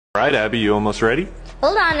Right, Abby, you almost ready?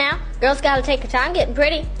 Hold on now. Girls gotta take her time getting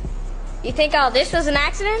pretty. You think all this was an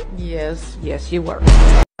accident? Yes, you were.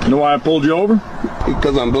 You know why I pulled you over?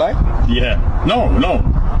 Because I'm black? Yeah. No.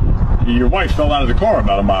 Your wife fell out of the car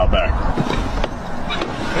about a mile back.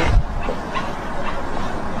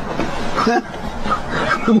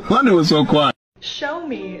 No wonder it was so quiet. Show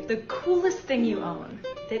me the coolest thing you own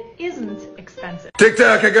that isn't expensive. Tic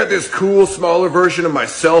Tac, I got this cool, smaller version of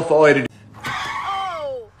myself. All I had to do. Hey!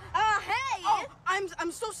 Oh,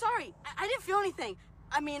 I'm so sorry. I didn't feel anything.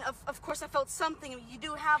 I mean, of course I felt something. You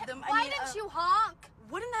do have them. Why didn't you honk?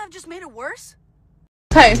 Wouldn't that have just made it worse?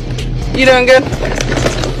 Hey, you doing good?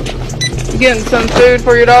 You getting some food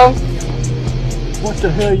for your dog? What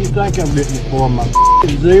the hell you think I'm getting it for, my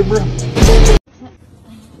zebra?